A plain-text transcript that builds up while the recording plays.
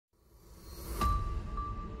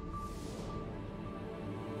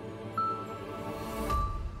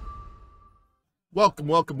Welcome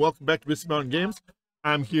back to Misty Mountain Games.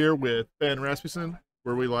 I'm here with Ben Rasmussen.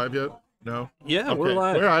 Were we live yet? No? Yeah, okay. we're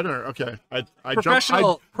live. Where I don't know. Okay. I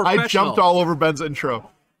Professional. jumped all over Ben's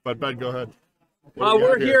intro. But Ben, go ahead.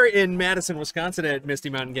 We're here in Madison, Wisconsin at Misty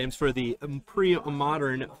Mountain Games for the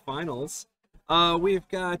Premodern Finals. We've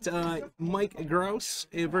got Mike Gross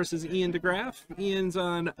versus Ian DeGraff. Ian's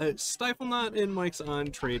on Stiflenought and Mike's on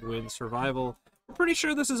Tradewind Survival. We're pretty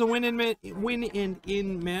sure this is a win and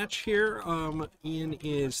in match here. Ian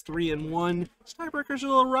is 3-1. His tiebreaker's a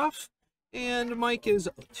little rough, and Mike is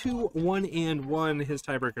 2-1-1. His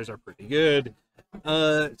tiebreakers are pretty good.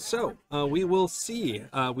 So we will see.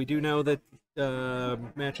 We do know that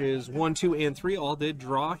matches 1, 2, and 3 all did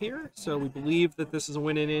draw here, so we believe that this is a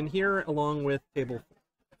win and in here, along with table 4.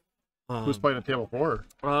 Who's playing at table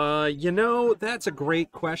 4? You know, that's a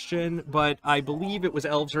great question, but I believe it was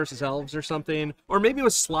Elves versus Elves or something, or maybe it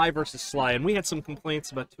was Sly versus Sly, and we had some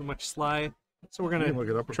complaints about too much Sly, so we're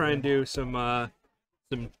gonna try and do some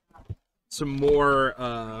more.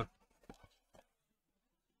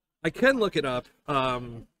 I can look it up,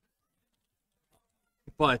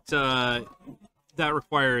 but that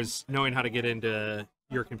requires knowing how to get into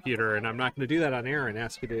your computer, and I'm not going to do that on air and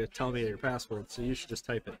ask you to tell me your password, so you should just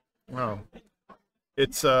type it. Wow.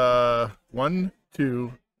 It's 1,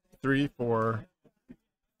 2, 3, 4,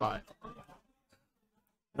 5.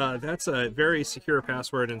 That's a very secure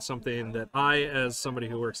password and something that I, as somebody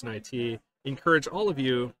who works in IT, encourage all of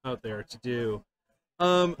you out there to do.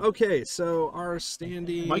 Okay, so our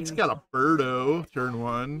standing... Mike's got a Birdo, turn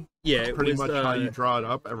 1. Yeah, that's pretty much how you draw it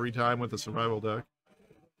up every time with the survival deck.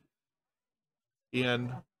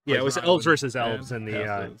 Ian... Yeah, it was Elves versus Elves in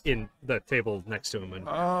the table next to him. And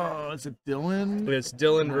oh, is it Dylan? It's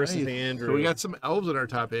Dylan versus Andrew. So we got some Elves in our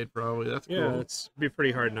top 8, probably. That's cool. Yeah, it's be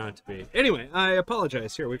pretty hard not to be. Anyway, I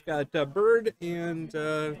apologize. Here we've got Bird and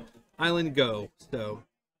Island Go. So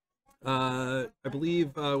I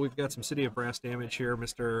believe we've got some City of Brass damage here,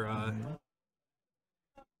 Mr.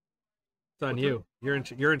 It's on you.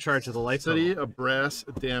 You're in charge of the life. City of Brass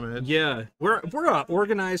damage. Yeah, we're an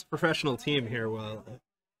organized professional team here. Well.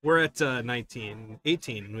 We're at 18. We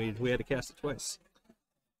had to cast it twice.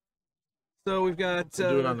 So we've got...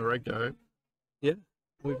 we'll do it on the right guy. Yeah.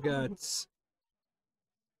 We've got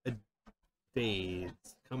a Daze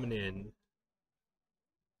coming in.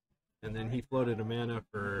 And then he floated a mana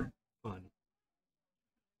for fun.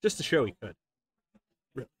 Just to show he could.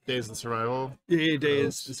 Daze the Survival? Yeah,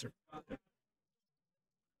 Daze. How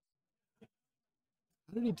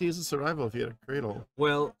did he Daze the Survival if he had a Cradle?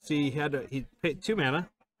 Well, see, he paid 2 mana.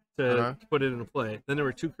 To put it into play. Then there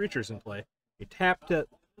were 2 creatures in play. He tapped it.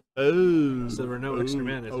 Oh. So there were no extra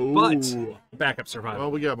mana. But backup survival.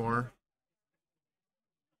 Well, we got more.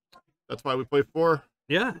 That's why we play 4.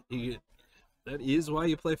 Yeah, that is why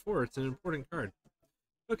you play 4. It's an important card.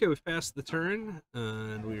 Okay, we've passed the turn,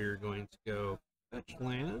 and we're going to go fetch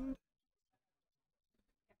land.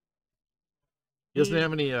 He doesn't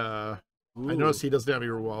have any, I noticed he doesn't have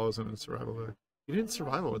any walls in his survival deck. He didn't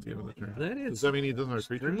survival at the end of the turn. That is. Does that mean he doesn't have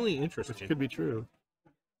creatures? Extremely interesting. Which could be true.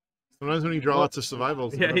 Sometimes when you draw lots of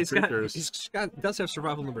survivals, yeah, does have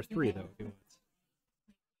survival number 3 though. If he wants.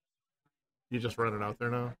 You just run it out there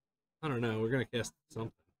now. I don't know. We're gonna cast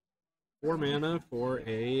something. 4 mana for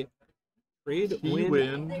a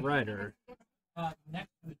Tradewind Rider. That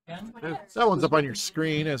one's up on your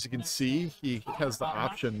screen, as you can see. He has the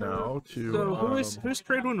option now to. So who's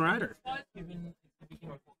Tradewind Rider?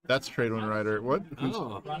 That's Tradewind Rider. What?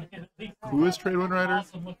 Who is Tradewind Rider?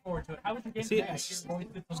 See, it's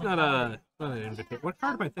not an invitation. What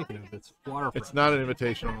card am I thinking of? It's Waterfront. It's not an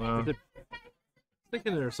invitational, no. I'm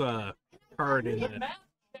thinking there's a card in that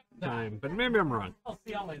time, but maybe I'm wrong.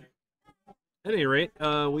 At any rate,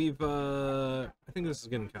 we've I think this is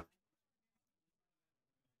getting counted.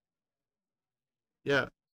 Yeah.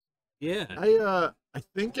 Yeah. I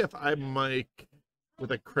think if I'm Mike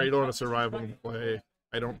with a Cradle and a survival in play,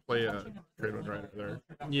 I don't play a Tradewind Rider there.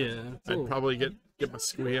 Yeah. I'd probably get my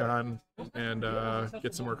Squee on and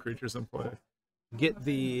get some more creatures in play. Get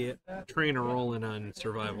the trainer rolling on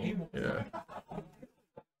survival. Yeah.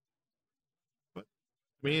 But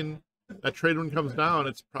I mean, that Tradewind comes down,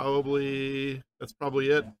 that's probably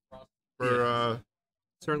it for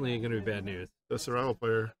certainly going to be bad news. The survival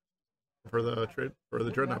player for the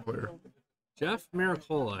Dreadnought player. Jeff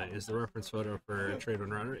Maricola is the reference photo for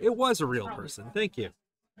Tradewind Rider. It was a real person. Thank you.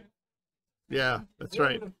 Yeah, that's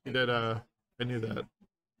right. He did. I knew that.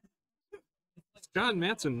 John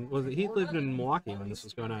Matson he lived in Milwaukee when this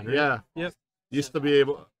was going on, right? Yeah. Yep.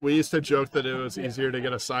 We used to joke that it was easier to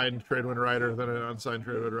get a signed Tradewind Rider than an unsigned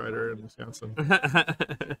Tradewind Rider in Wisconsin.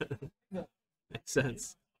 Makes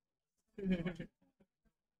sense.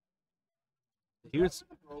 He was.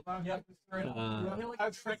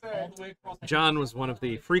 John was one of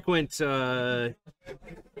the frequent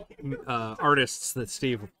artists that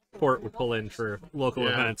Steve Port would pull in for local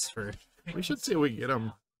events. For we should see if we can get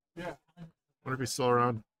him. Wonder if he's still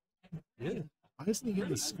around. Yeah. Why isn't he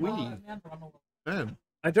getting the Squee? Man.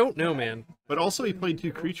 I don't know, man. But also he played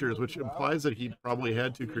 2 creatures, which implies that he probably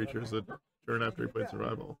had 2 creatures that turn after he played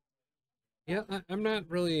Survival. Yeah, I'm not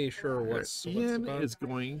really sure what's Ian about. is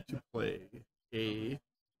going to play a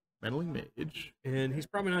Meddling Mage. And he's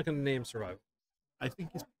probably not going to name Survival. I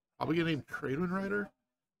think he's probably going to name Tradewind Rider.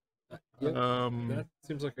 Yep, that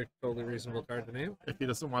seems like a totally reasonable card to name. If he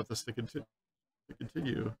doesn't want this to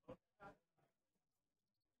continue.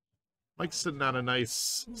 Mike's sitting on a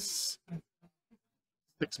nice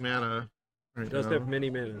 6 mana. Right, he does have many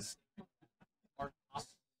manas.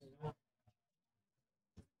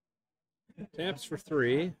 Taps for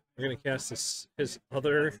 3. We're going to cast his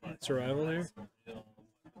other Survival here.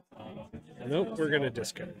 Nope, we're going to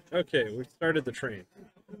discard. Okay, we've started the train.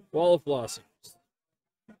 Wall of Blossoms.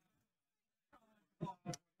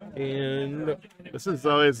 And this is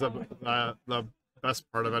always the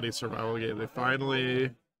best part of any survival game. They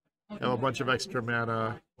finally have a bunch of extra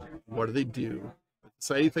mana. What do?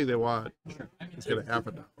 Say anything they want. It's going to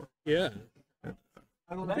happen now. Yeah.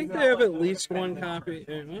 I think they have at least 1 copy.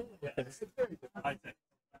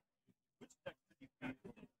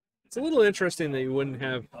 It's a little interesting that you wouldn't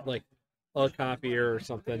have like a copy or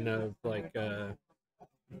something of like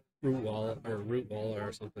Root Wall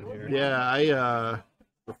or something here. Yeah,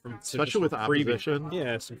 especially with opposition.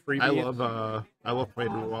 Yeah, some freebie. I love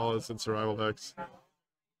playing Root Wall in Survival decks.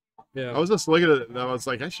 Yeah. I was just looking at it and I was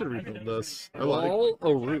like, I should rebuild this. Wall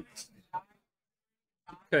of Roots.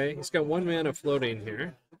 Okay, he's got 1 mana floating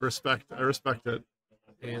here. I respect it.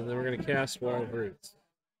 And then we're gonna cast Wall of Roots.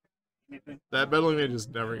 That Meddling Mage is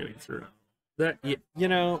never getting through. That you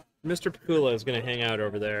know, Mr. Pakula is gonna hang out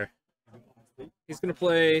over there. He's gonna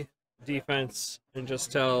play defense and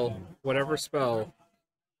just tell whatever spell.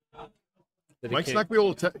 That Mike's not gonna be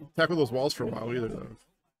able to tackle those walls for a while either, though.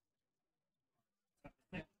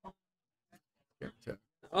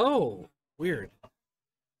 Oh, weird.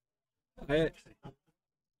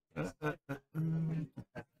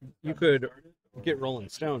 You could get Rolling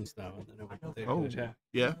Stones though, and then they would attack.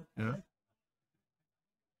 Yeah.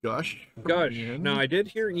 Gush. Now I did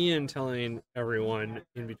hear Ian telling everyone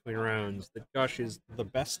in between rounds that Gush is the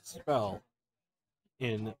best spell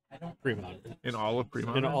in Premodern. In all of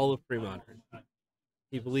Premodern? In all of Premodern.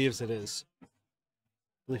 He believes it is. I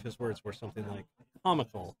believe his words were something like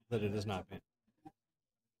comical that it has not been.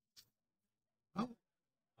 Oh.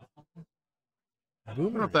 I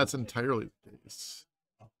don't know if that's entirely the case.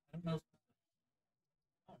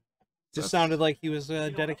 Just sounded like he was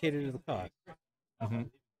dedicated to the cause. Mm-hmm.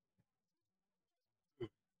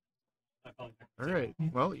 All right.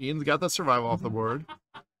 Well, Ian's got that survival off the board.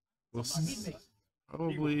 We'll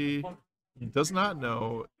probably he does not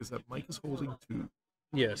know is that Mike is holding 2.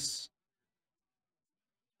 Yes.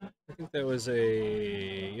 I think that was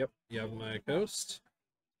a Yavimaya Coast.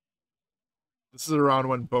 This is around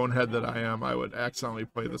when bonehead that I am, I would accidentally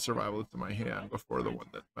play the survival into my hand before the one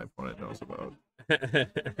that my opponent knows about.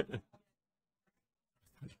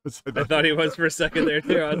 I thought he was for a second there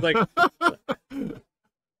too. I was like,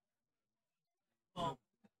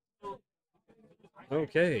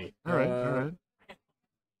 okay. All right.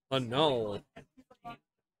 A null.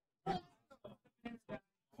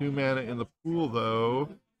 2 mana in the pool, though.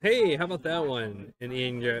 Hey, how about that one? And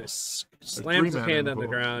Ian just slams his hand on the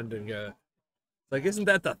ground and goes, like, isn't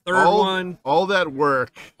that the third one? All that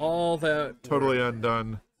work. All that totally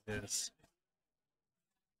undone. Yes.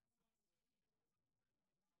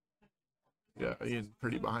 Yeah, Ian's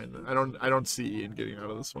pretty behind that. I don't see Ian getting out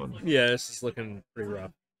of this one. Yeah, this is looking pretty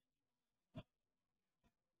rough.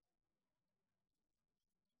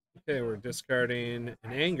 Okay, we're discarding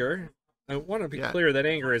an Anger. I want to be clear that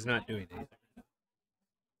Anger is not doing anything.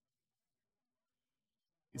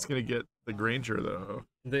 He's gonna get the Granger though.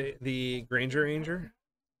 The Granger Anger?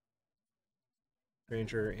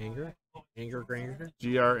 Granger Anger? Anger Granger?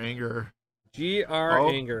 GR Anger.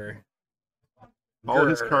 Anger. All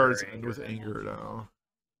his cards end with anger now.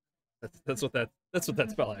 That's what that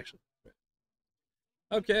spell actually.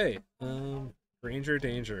 Okay. Granger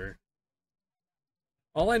Danger.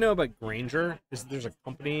 All I know about Granger is there's a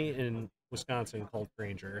company in Wisconsin called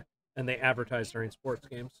Granger, and they advertise during sports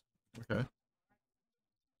games. Okay.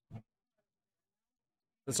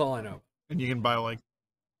 That's all I know. And you can buy like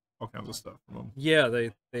all kinds of stuff from them. Yeah,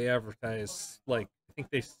 they advertise, like, I think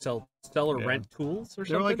they sell or rent tools or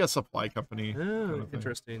something. They're like a supply company. Oh,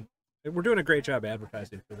 interesting. We're doing a great job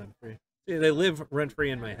advertising for them. See, they live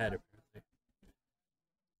rent-free in my head, apparently.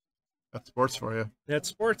 That's sports for you. That's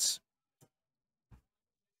sports.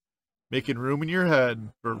 Making room in your head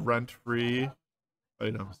for rent-free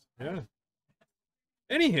items. Yeah.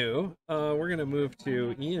 Anywho, we're going to move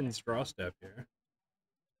to Ian's draw step here.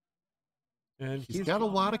 And he's got a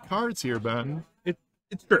lot of cards here, Ben.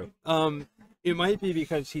 It's true. It might be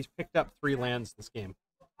because he's picked up 3 lands this game.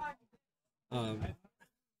 It's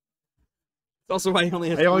also why he only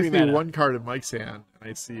has 3 only see mana. 1 card in Mike's hand, and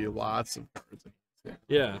I see lots of cards in his hand.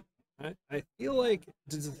 Yeah. I feel like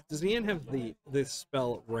does Ian have the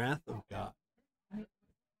spell Wrath of God?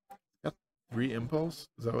 Got 3 impulse?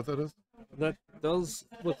 Is that what that is? That does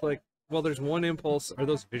look like, well, there's 1 impulse. Are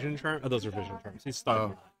those vision charms? Oh, those are vision charms. He's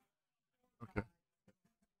stuck. Okay.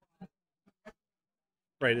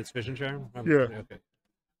 Right, it's vision charm? Yeah. Okay.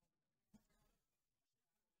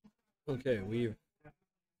 Okay, we've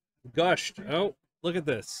gushed. Oh, look at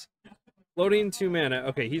this. Floating 2 mana.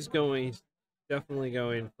 Okay, he's definitely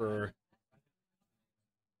going for...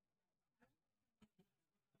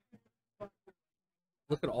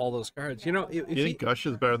 Look at all those cards. You know, if you think Gush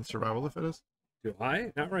is better than Survival of the Fittest? Do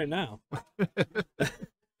I? Not right now.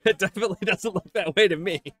 It definitely doesn't look that way to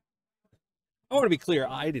me. I want to be clear,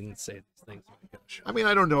 I didn't say these things. Oh my gosh. I mean,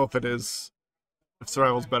 I don't know if it is. If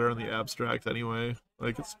Survival's better in the abstract anyway.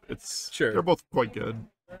 Like, it's sure. They're both quite good.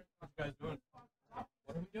 What are you guys doing? What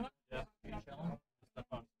are we doing? Yeah, step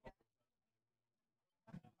on.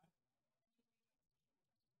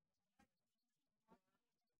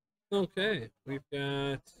 Okay, we've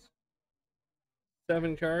got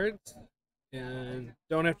 7 cards, and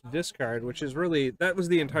don't have to discard, which is really, that was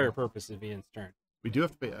the entire purpose of Ian's turn. We do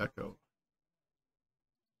have to pay Echo.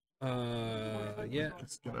 Yeah.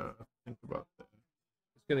 Just gonna think about that.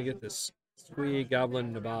 Just gonna get this Squee,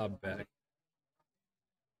 Goblin, Nabob back.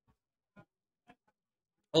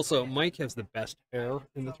 Also, Mike has the best hair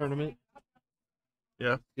in the tournament.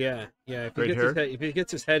 Yeah. Yeah. Great hair. If he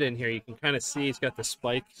gets his head in here, you can kind of see he's got the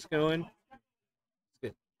spikes going. It's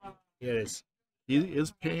good. Yeah, it is. He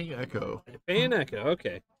is paying Echo. Paying Echo.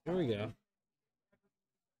 Okay, here we go.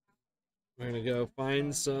 We're gonna go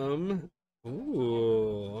find some.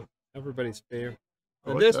 Ooh, everybody's favorite.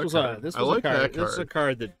 I like This that was card. this I was like a card. that This is a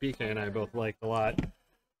card. card that BK and I both liked a lot. I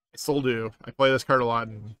still do. I play this card a lot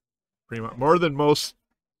in Premodern. More than most.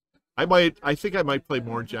 I think I might play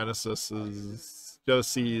more Genesis than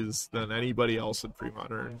anybody else in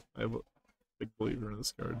Premodern. I'm a big believer in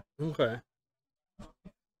this card. Okay.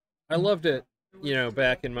 I loved it, you know,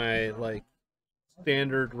 back in my like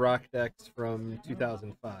standard rock decks from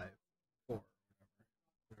 2005, 4,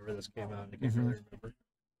 whenever this came out. I can't really remember.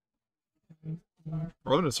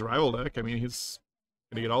 Or in a survival deck, I mean, he's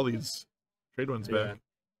gonna get all these Tradewinds back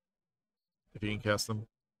if he can cast them.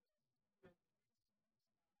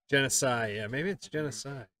 Genocide, yeah, maybe it's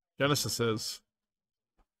Genocide. Genesis is.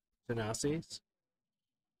 Genesis?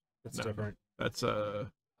 That's No. different. That's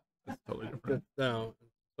totally different. No,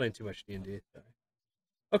 playing too much D&D. Sorry.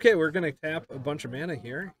 Okay, we're gonna tap a bunch of mana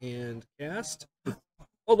here and cast.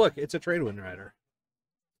 Oh look, it's a Tradewind Rider.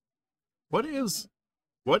 What is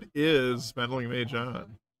Meddling Mage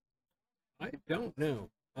on? I don't know.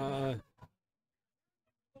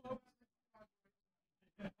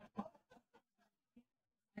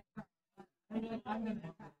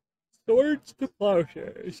 Swords to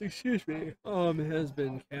Plowshares, excuse me. Has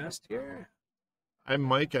been cast here. I'm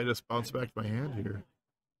Mike. I just bounced back to my hand here.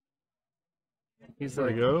 He's There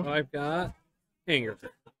we like, go. I've got Anger.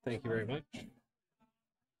 Thank you very much.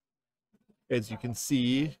 As you can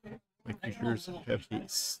see, my creatures have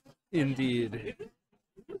haste. Indeed.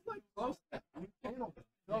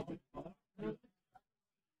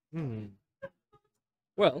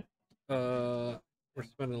 Well, we're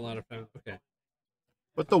spending a lot of time. Okay.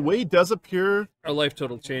 But the way does appear. Our life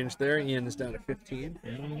total changed there. Ian is down to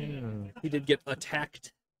 15. He did get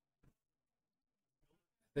attacked.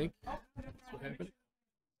 I think that's what happened.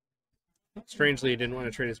 Strangely, he didn't want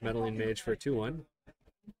to trade his Meddling Mage for a 2/1.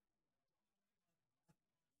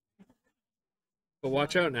 But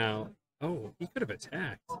watch out now. Oh, he could have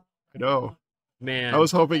attacked. I know. Man. I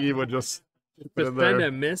was hoping he would just put in send there.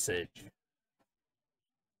 a message.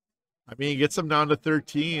 I mean, he gets him down to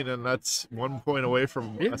 13, and that's 1 point away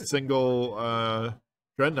from Yeah. a single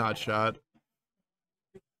Dreadnought shot.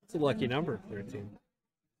 It's a lucky number, 13.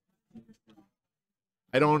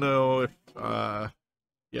 I don't know if, I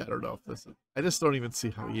don't know if this is. I just don't even see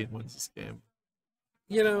how Ian wins this game.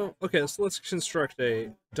 You know, okay, so let's construct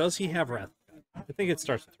a. Does he have Wrath? I think it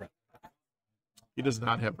starts with Wrath. He does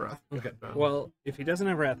not have breath. Okay. Well, if he doesn't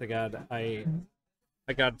have Wrath of God, I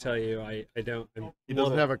I gotta tell you, I don't. He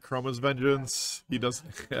doesn't have a Chroma's Vengeance. He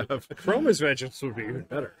doesn't have a Chroma's Vengeance would be even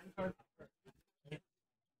better.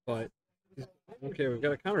 But okay, we've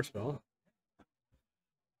got a counterspell.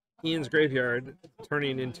 Ian's Graveyard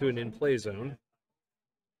turning into an in-play zone.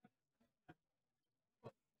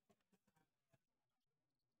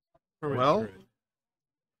 Well, it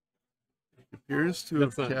appears to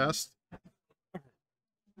have cast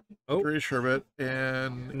Deranged Hermit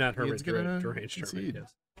and not Hermit, Deranged Hermit.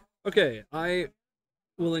 Yes. Okay, I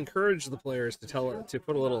will encourage the players to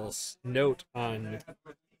put a little note on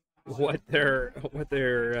what their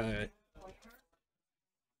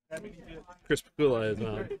Crispicula is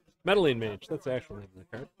on. Meddling Mage, that's the actual name of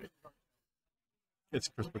the card. It's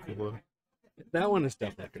Crispicula. That one is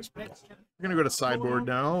definitely Crispicula. We're gonna go to sideboard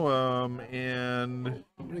now, and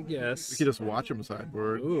I'm gonna guess we can just watch them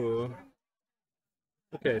sideboard. Ooh.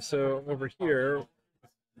 Okay, so over here,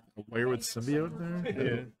 a Weirwood Symbiote there.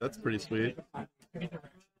 Yeah, that's pretty sweet. Got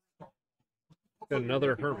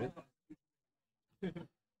another Hermit.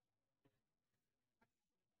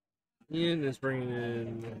 Ian is bringing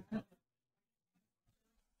in.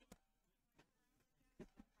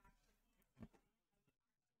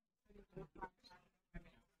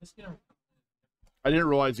 I didn't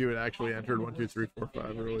realize you had actually entered 1, 2, 3, 4,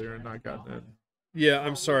 5 earlier and not gotten in. Yeah,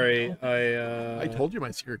 I'm sorry. I told you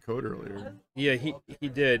my secret code earlier. Yeah, he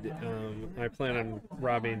did. I plan on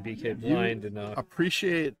robbing BK blind enough.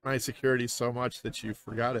 Appreciate my security so much that you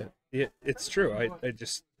forgot it. Yeah, it's true. I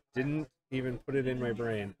just didn't even put it in my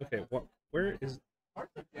brain. Okay, where is?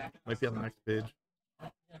 Might be on the next page.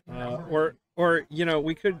 Or you know,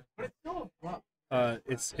 we could.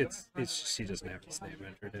 It's she doesn't have his name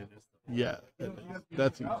entered in. Yeah,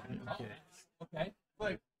 that's easy.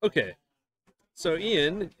 Okay. So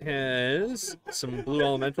Ian has some blue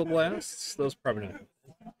elemental blasts. Those probably not.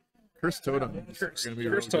 Curse Totem.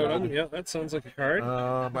 Curse Totem. Yeah, that sounds like a card.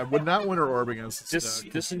 I would not Winter Orb against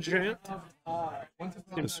Disenchant.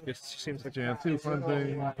 Seems like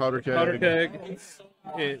Powder Keg.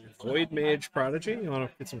 Void Mage Prodigy. You want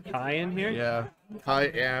to get some Kai in here? Yeah,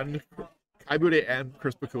 Kai Bude and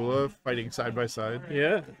Crispicula fighting side by side.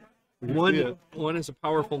 Yeah. One is a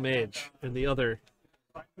powerful mage, and the other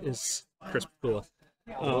is Crispicula.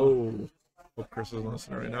 Hope Chris isn't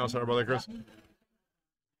listening right now. Sorry about that, Chris.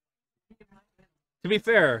 To be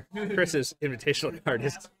fair, Chris's invitational card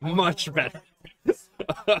is much better.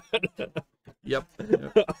 Yep.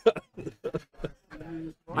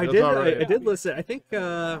 I did listen. I think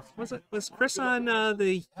was Chris on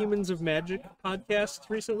the Humans of Magic podcast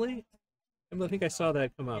recently? I think I saw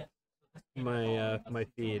that come up in my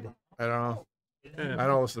feed. I don't know. I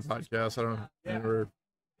don't listen to podcasts.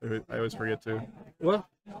 I always forget to. Well,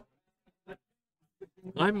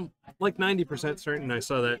 I'm like 90% certain I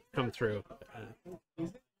saw that come through.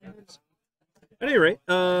 At any rate,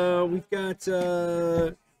 we've got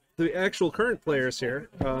the actual current players here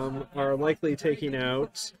are likely taking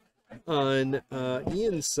out on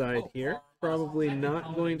Ian's side here. Probably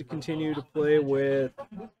not going to continue to play with.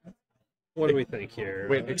 What do we think here?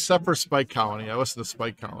 Wait, except for Spike Colony. I listen to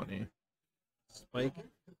Spike Colony. Spike.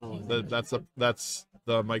 That's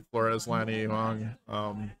the Mike Flores, Lanny Wong,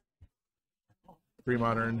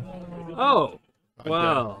 Premodern. Oh,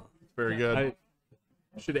 wow. Very good. I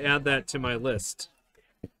should add that to my list.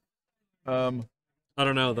 I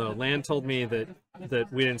don't know though. Land told me that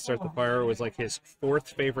We Didn't Start the Fire was like his 4th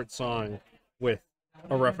favorite song with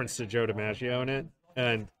a reference to Joe DiMaggio in it,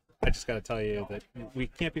 and I just got to tell you that we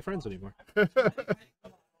can't be friends anymore.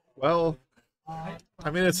 Well,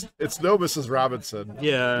 I mean, it's no Mrs. Robinson.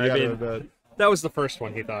 Yeah, I mean, that was the first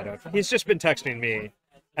one he thought of. He's just been texting me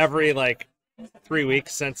every, 3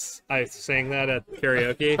 weeks since I sang that at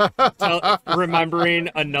karaoke,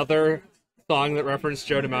 remembering another song that referenced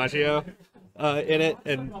Joe DiMaggio in it,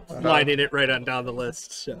 and lining it right on down the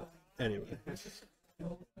list. So, anyway.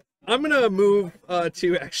 I'm going to move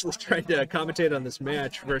to actually trying to commentate on this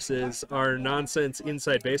match versus our nonsense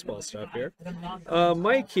inside baseball stuff here.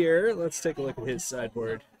 Mike here, let's take a look at his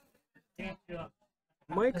sideboard.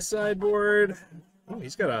 Mike's sideboard,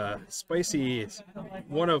 he's got a spicy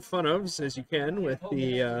one of fun ofs, as you can, with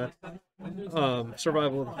the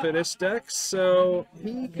Survival of the Fittest deck. So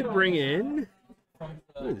he could bring in...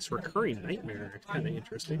 Ooh, this Recurring Nightmare, it's kind of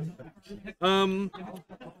interesting. I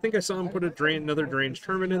think I saw him put another Deranged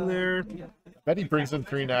Hermit in there. I bet he brings in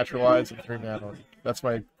 3 Naturalize and 3 Mana. That's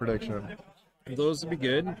my prediction. Those would be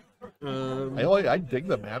good. I dig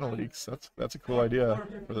the Mana Leaks. That's a cool idea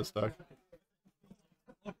for this deck.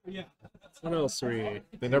 What else are we?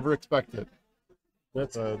 They never expect it.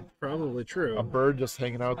 That's probably true. A bird just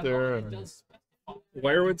hanging out there, and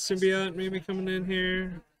Wirewood Symbiote maybe coming in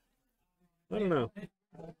here. I don't know.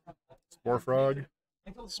 Spore Frog.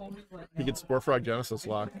 He gets Spore Frog Genesis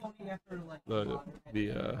lock. The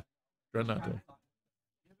Dreadnought thing.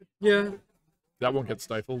 Yeah, That won't get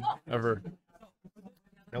stifled ever.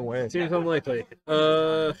 No way. seems unlikely.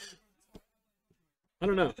 I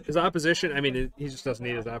don't know. His opposition, I mean, he just doesn't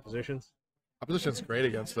need his oppositions. Opposition's great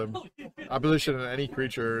against him. Opposition in any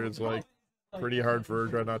creature is like pretty hard for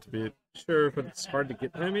Dreadnought to beat. Sure, but it's hard to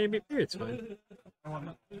get. I mean, maybe it's fine. I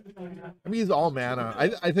mean, he's all mana.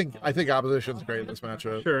 I think opposition's great in this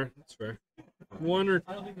matchup. Sure, that's fair. One or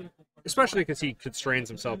especially because he constrains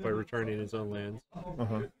himself by returning his own lands.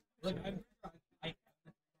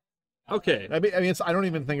 Okay. I mean, I don't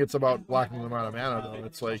even think it's about blocking them out of mana though.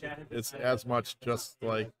 It's like it's as much just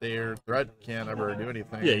like their threat can't ever do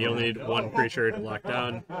anything. Yeah, you only need one creature to lock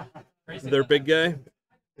down their big guy.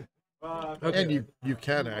 Okay. And you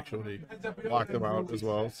can actually lock them out as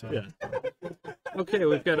well. So. Yeah. Okay,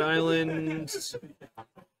 we've got Island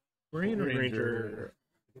Green Ranger.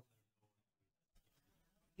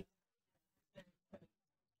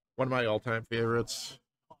 One of my all-time favorites.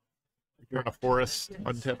 You're in a forest,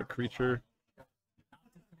 untap a creature.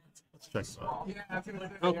 Let's check it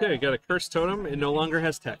out. Okay, got a Cursed Totem. It no longer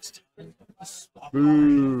has text.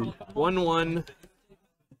 Boo. 1/1.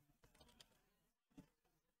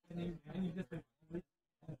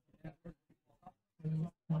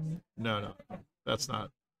 No. That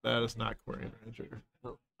is not Quirion Ranger.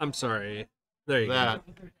 I'm sorry. There you That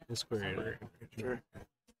go. It's Quirion Ranger. Got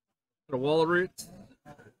a Wall of Roots.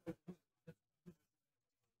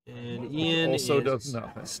 And Ian also is does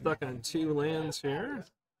nothing. stuck on 2 lands here.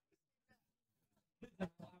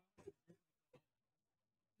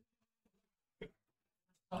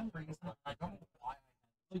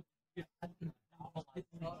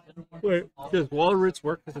 Wait, does Wall of Roots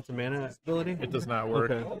work because it's a mana ability? It does not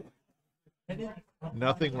work. Okay.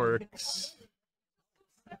 Nothing works.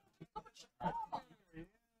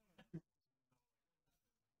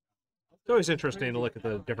 It's always interesting to look at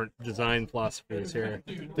the different design philosophies here.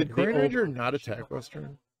 Did Quirion Ranger not attack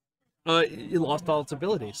Western? It lost all its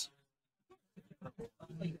abilities.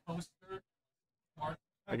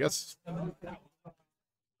 I guess.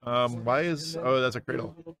 Why is that's a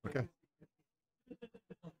Cradle? Okay.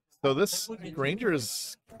 So this Ranger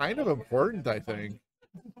is kind of important, I think.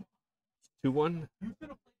 2/1.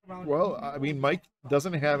 Well, I mean, Mike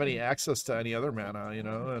doesn't have any access to any other mana, you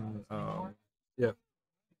know, and Yeah.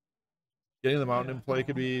 getting the mountain in play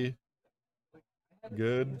could be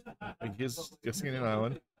good. Like he's getting an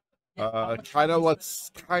island. Kind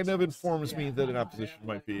of informs me that an opposition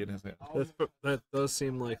might be in his hand. That does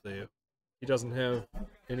seem likely. He doesn't have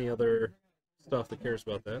any other stuff that cares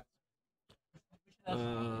about that.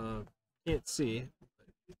 Can't see.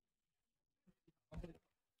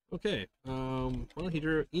 Okay. Well,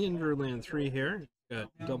 Ian drew land 3 here. Got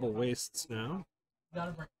double wastes now.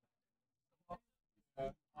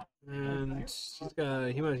 And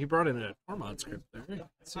he brought in a Tormod script there.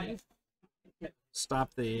 Let's see.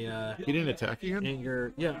 Stop the He didn't attack again?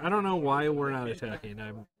 anger. Yeah, I don't know why we're not attacking.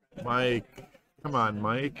 Mike. Come on,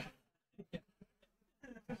 Mike.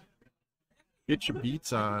 Get your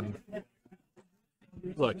beats on.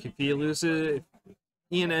 Look, if he loses, if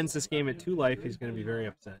Ian ends this game at 2 life, he's going to be very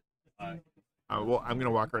upset. Well, I'm going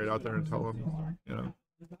to walk right out there and tell him, you know,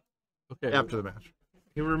 Okay. after the match.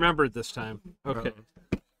 He remembered this time. Okay.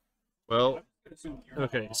 Well,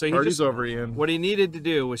 Okay. So he party's just, over, Ian. what he needed to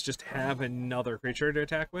do was just have another creature to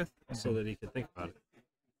attack with so that he could think about it.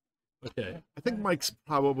 Okay. I think Mike's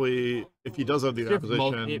probably, if he does have the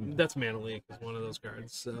opposition. That's Mana Leak is one of those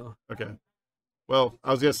cards. So Okay. Well,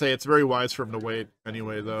 I was going to say it's very wise for him to wait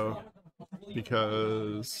anyway, though,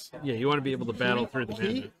 because yeah, you want to be able to battle through the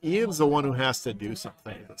mana. Ian's the one who has to do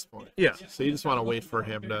something at this point. Yeah. So you just want to wait for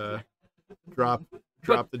him to drop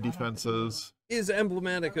the defenses. Is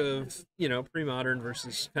emblematic of, pre-modern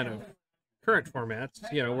versus kind of current formats.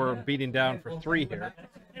 We're beating down for 3 here.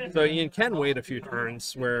 So Ian can wait a few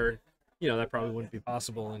turns where, that probably wouldn't be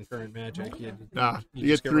possible in current Magic. You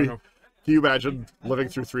get 3. Can you imagine living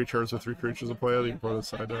through 3 turns with 3 creatures in play? You can put it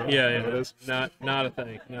aside now. Yeah, It is. not a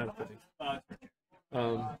thing.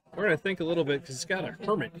 We're gonna think a little bit because he's got a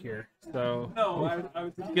Hermit here, so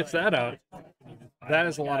if he gets that out. That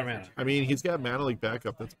is a lot of mana. I mean, he's got Mana Leak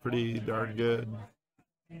backup. That's pretty darn good.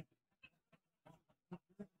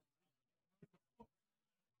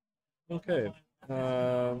 Okay.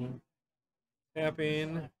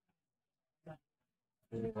 Tapping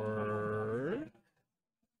for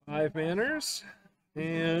 5 manners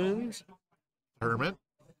and Hermit.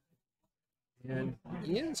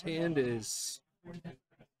 Ian's hand is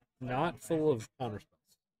not full of counter spells.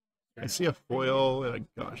 I see a foil and a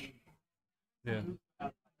gush. Yeah.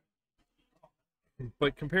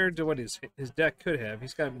 But compared to what his deck could have,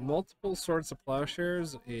 he's got multiple Swords of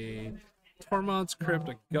Plowshares, a Tormod's Crypt,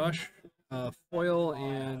 a Gush, foil,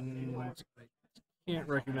 and I can't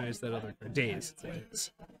recognize that other card. Daze. It's a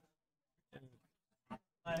Daze.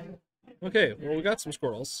 Okay, well, we got some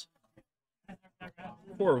squirrels.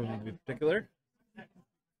 4 of them to be particular.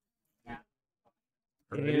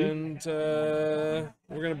 And we're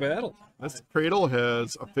going to battle. This Cradle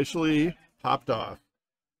has officially popped off.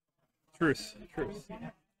 Truth.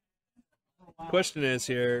 Question is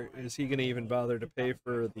here, is he going to even bother to pay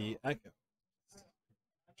for the Echo?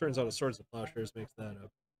 Turns out a Swords of Plowshares makes that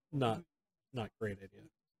a not great idea.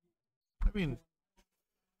 I mean,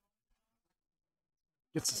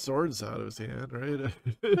 gets the swords out of his hand, right?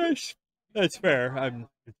 That's fair.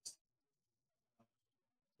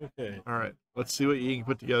 Okay. All right, let's see what he can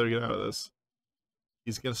put together to get out of this.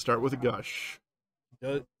 He's going to start with a gush.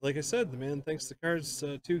 Like I said, the man thinks the card's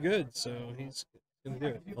too good, so he's going to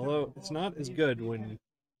do it. Although it's not as good when you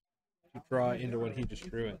draw into what he just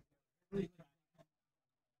drew it.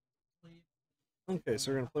 Okay,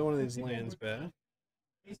 so we're going to play one of these lands back.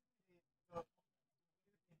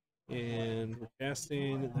 And we're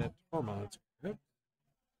casting that Tormod's Crypt.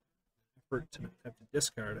 Effort to have to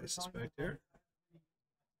discard, I suspect, here.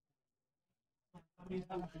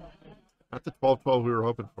 Not the 12/12 we were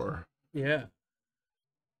hoping for. Yeah.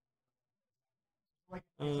 Okay.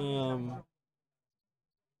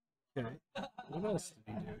 What else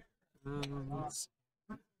did he do? Let's see.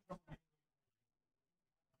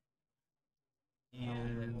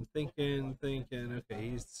 And thinking. Okay,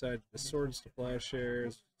 he's decided the Swords to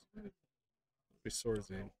Plowshares. Swords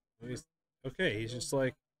in. Okay, he's just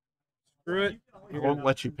like, screw it. I won't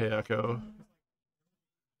let you pay Echo.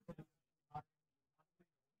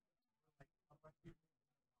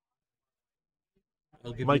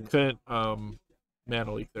 Mike couldn't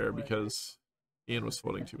mana leak there because Ian was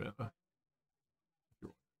floating 2 mana.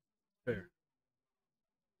 Fair.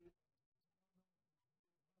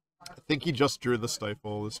 I think he just drew the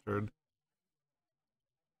Stifle this turn.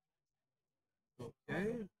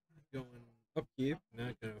 Okay, going upkeep.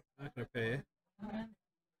 Not gonna pay.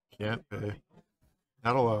 Can't pay.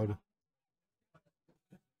 Not allowed.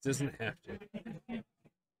 Doesn't have to.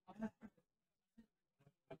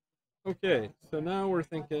 Okay, so now we're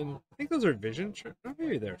thinking. I think those are vision. Oh,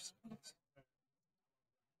 maybe there's.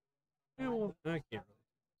 Yeah, well, I can't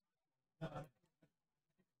really.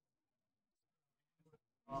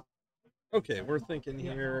 Okay, we're thinking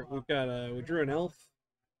here. We've got we drew an elf.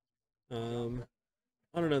 I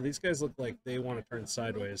don't know. These guys look like they want to turn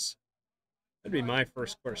sideways. That'd be my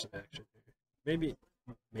first course of action. Maybe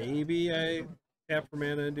I tap for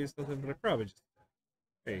mana and do something, but I probably just.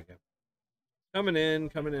 There you go. Coming in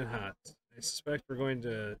hot. I suspect we're going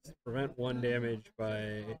to prevent 1 damage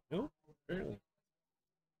by... No, apparently.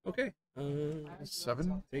 Okay.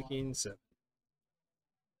 7? Taking 7.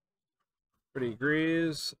 Pretty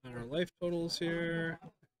agrees on our life totals here.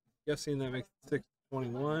 Guessing that makes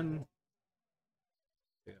 621.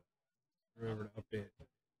 Yeah. Remember to update.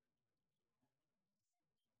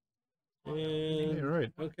 And, yeah,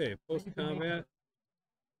 right. Okay, post-combat.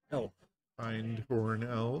 Elf. Fyndhorn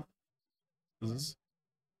Elves.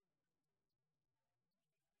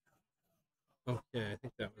 Okay, I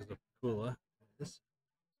think that was a Pakula.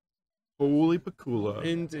 Holy Pakula.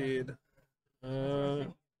 Indeed.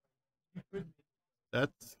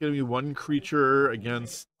 That's going to be 1 creature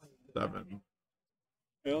against 7.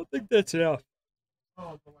 I don't think that's enough.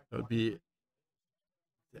 That would be...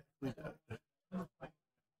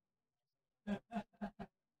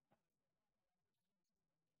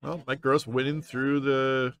 Well, Mike Gross winning through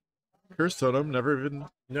the Curse Totem, never even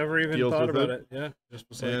thought about it. Yeah, just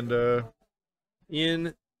was like, and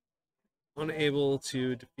Ian unable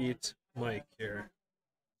to defeat Mike here.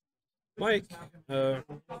 Mike is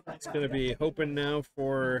going to be hoping now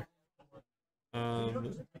for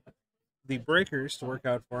the breakers to work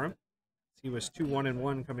out for him. He was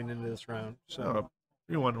 2-1-1 coming into this round, so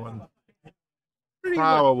 3-1-1.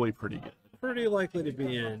 Probably pretty good. Pretty likely to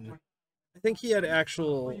be in. I think he had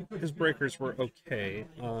his breakers were okay.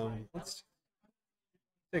 Let's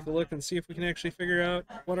take a look and see if we can actually figure out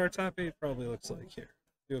what our top 8 probably looks like here.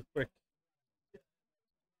 Do a quick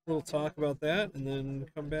little talk about that and then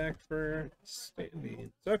come back for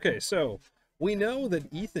standings. Okay, so we know that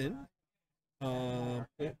Ethan, I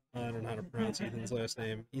don't know how to pronounce Ethan's last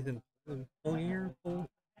name. Ethan Pollinger?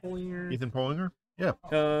 Ethan Pollinger? Yeah.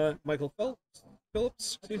 Michael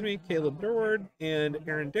Phillips, Caleb Durward, and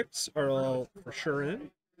Aaron Dix are all for sure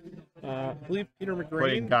in. I believe Peter Playing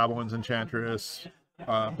McGrain Goblins, Enchantress,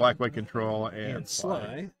 Black White Control, and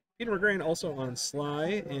Sly. Peter McGrain also on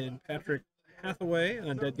Sly, and Patrick Hathaway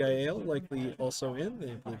on Dead Gaea, likely also in.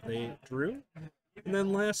 They believe they drew. And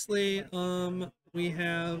then lastly, we've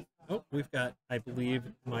got, I believe,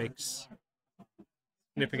 Mike's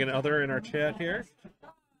significant other in our chat here.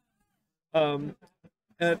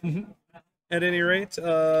 At any rate,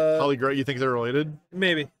 Holly Gray, you think they're related?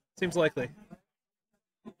 maybe. Seems likely.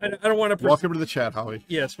 I don't want to... Welcome to the chat, Holly.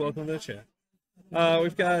 Yes, welcome to the chat.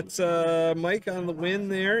 We've got Mike on the win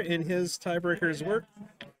there in his tiebreakers work.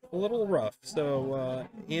 A little rough. So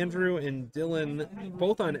Andrew and Dylan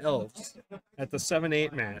both on Elves at the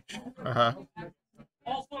 7-8 match. Uh-huh.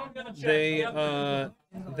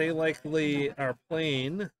 They likely are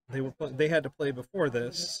playing. They had to play before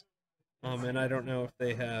this, and I don't know if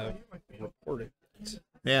they have reported it.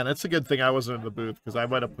 Man, it's a good thing I wasn't in the booth, because I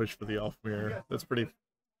might have pushed for the Elf Mirror. That's pretty...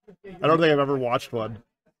 I don't think I've ever watched one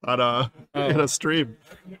on in a stream.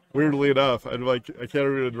 Weirdly enough, I can't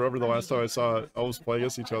even remember the last time I saw elves play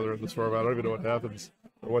against each other in this format. I don't even know what happens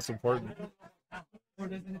or what's important.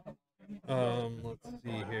 Let's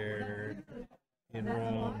see here. In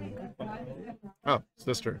round 5. Oh,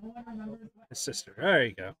 sister. His sister. There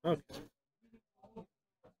you go. Okay.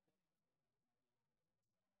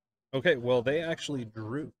 Okay. Well, they actually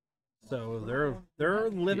drew, so they're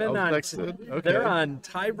living on. Okay. They're on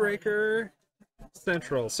tiebreaker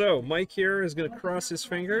central. So Mike here is going to cross his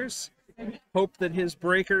fingers, hope that his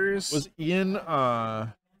breakers. Was Ian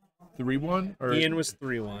 3-1 or Ian was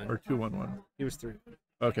 3-1 or 2-1-1? He was 3.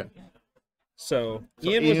 Okay. So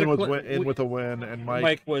Ian was in with a win, and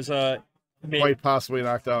Mike was quite possibly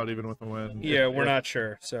knocked out even with a win. Yeah, we're not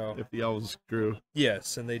sure. So if the elves grew.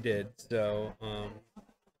 Yes, and they did. So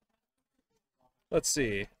let's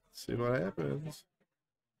see. Let's see what happens.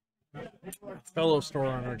 Fellow store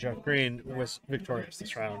owner Jeff Green was victorious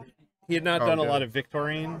this round. He had not done a lot of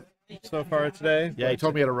victoring so far today. Yeah, he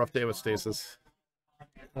told me he had a rough day with stasis.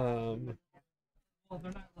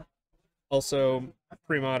 Also,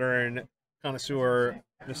 Premodern connoisseur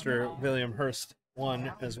Mr. William Hurst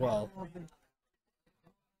won as well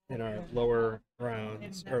in our lower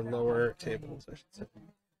rounds, or lower tables, I should say.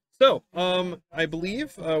 So, I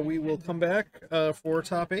believe we will come back for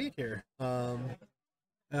top 8 here.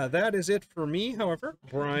 That is it for me, however.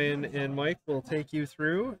 Brian and Mike will take you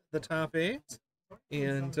through the top 8,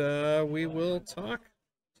 and we will talk to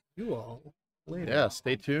you all later. Yeah,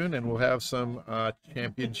 stay tuned, and we'll have some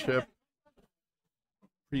championship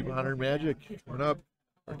Premodern Magic coming up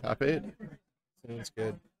for top 8. Sounds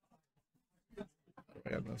good.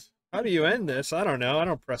 How do you end this? I don't know. I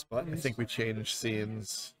don't press buttons. I think we changed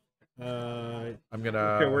scenes. I'm gonna.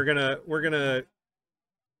 Okay,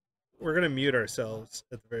 we're gonna mute ourselves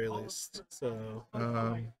at the very least. So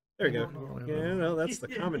there you go. Yeah, no, that's the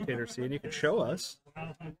commentator scene. You can show us.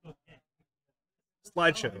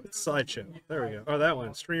 Slideshow. It's slideshow. There we go. Oh, that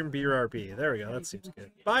one. Stream BRB. There we go. That seems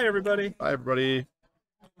good. Bye, everybody. Bye, everybody.